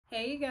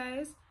Hey you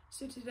guys,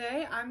 so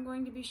today I'm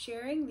going to be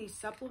sharing these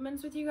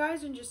supplements with you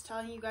guys and just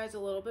telling you guys a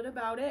little bit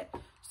about it.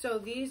 So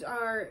these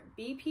are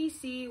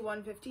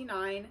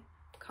BPC-159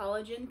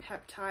 collagen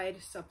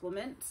peptide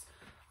supplements.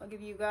 I'll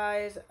give you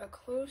guys a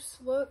close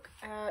look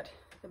at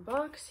the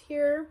box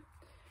here.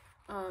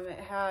 It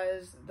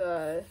has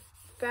the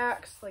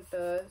facts, like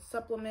the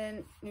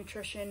supplement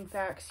nutrition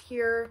facts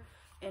here,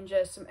 and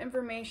just some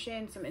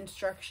information, some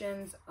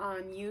instructions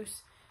on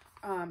use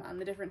on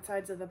the different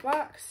sides of the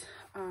box.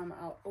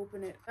 I'll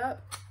open it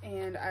up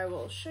and I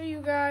will show you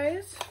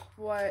guys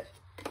what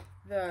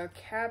the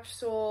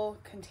capsule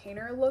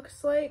container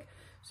looks like.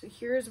 So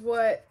here's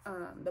what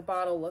the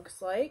bottle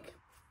looks like.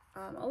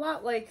 A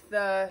lot like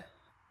the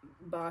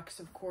box,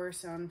 of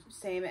course.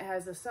 Same, it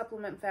has the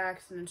supplement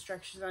facts and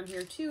instructions on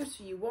here too,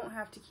 so you won't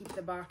have to keep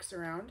the box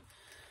around.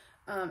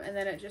 And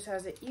then it just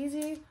has an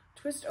easy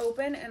twist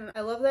open, and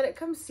I love that it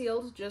comes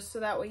sealed just so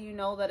that way you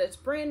know that it's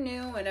brand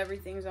new and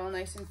everything's all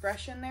nice and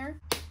fresh in there.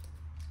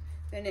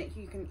 Then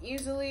you can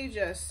easily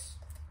just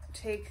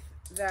take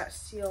that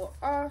seal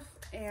off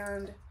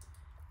and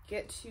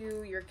get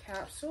to your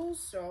capsules.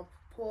 So I'll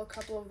pull a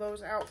couple of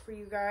those out for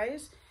you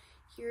guys.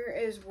 Here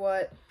is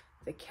what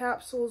the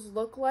capsules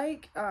look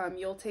like.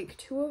 You'll take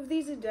 2 of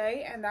these a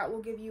day, and that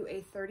will give you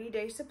a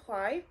 30-day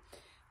supply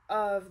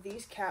of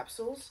these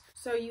capsules.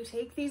 So you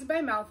take these by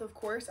mouth, of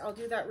course. I'll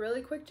do that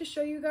really quick to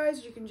show you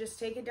guys. You can just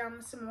take it down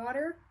with some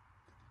water.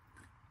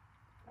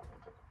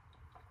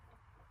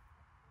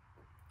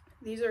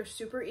 These are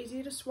super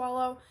easy to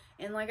swallow,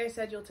 and like I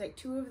said, you'll take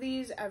 2 of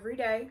these every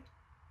day.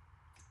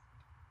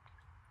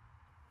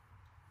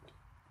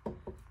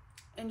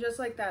 And just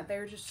like that,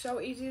 they're just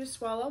so easy to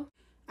swallow.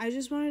 I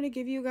just wanted to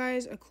give you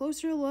guys a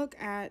closer look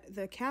at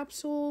the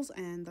capsules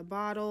and the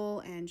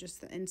bottle and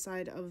just the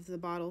inside of the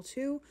bottle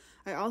too.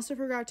 I also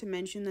forgot to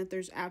mention that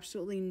there's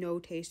absolutely no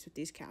taste with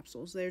these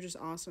capsules. They're just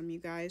awesome, you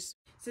guys.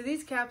 So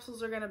these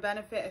capsules are going to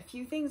benefit a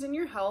few things in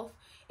your health.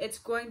 It's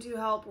going to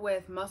help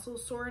with muscle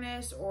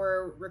soreness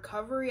or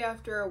recovery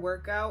after a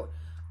workout.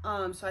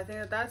 So I think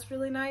that that's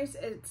really nice.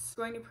 It's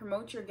going to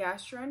promote your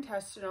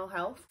gastrointestinal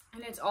health,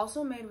 and it's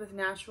also made with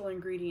natural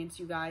ingredients,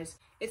 you guys.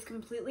 It's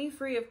completely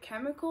free of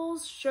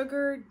chemicals,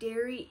 sugar,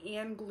 dairy,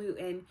 and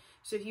gluten.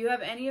 So if you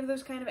have any of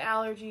those kind of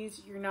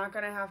allergies, you're not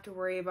going to have to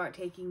worry about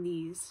taking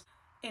these.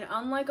 And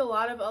unlike a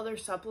lot of other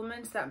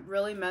supplements that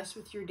really mess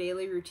with your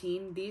daily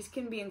routine, these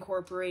can be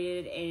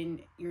incorporated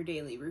in your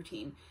daily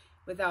routine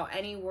without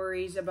any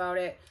worries about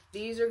it.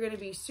 These are going to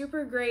be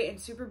super great and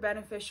super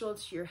beneficial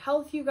to your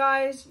health, you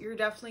guys. You're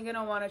definitely going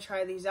to want to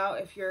try these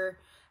out if you're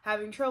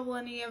having trouble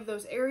in any of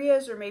those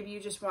areas, or maybe you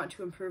just want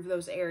to improve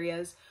those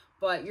areas,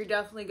 but you're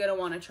definitely going to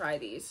want to try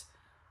these.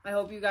 I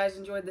hope you guys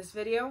enjoyed this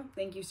video.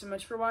 Thank you so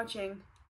much for watching.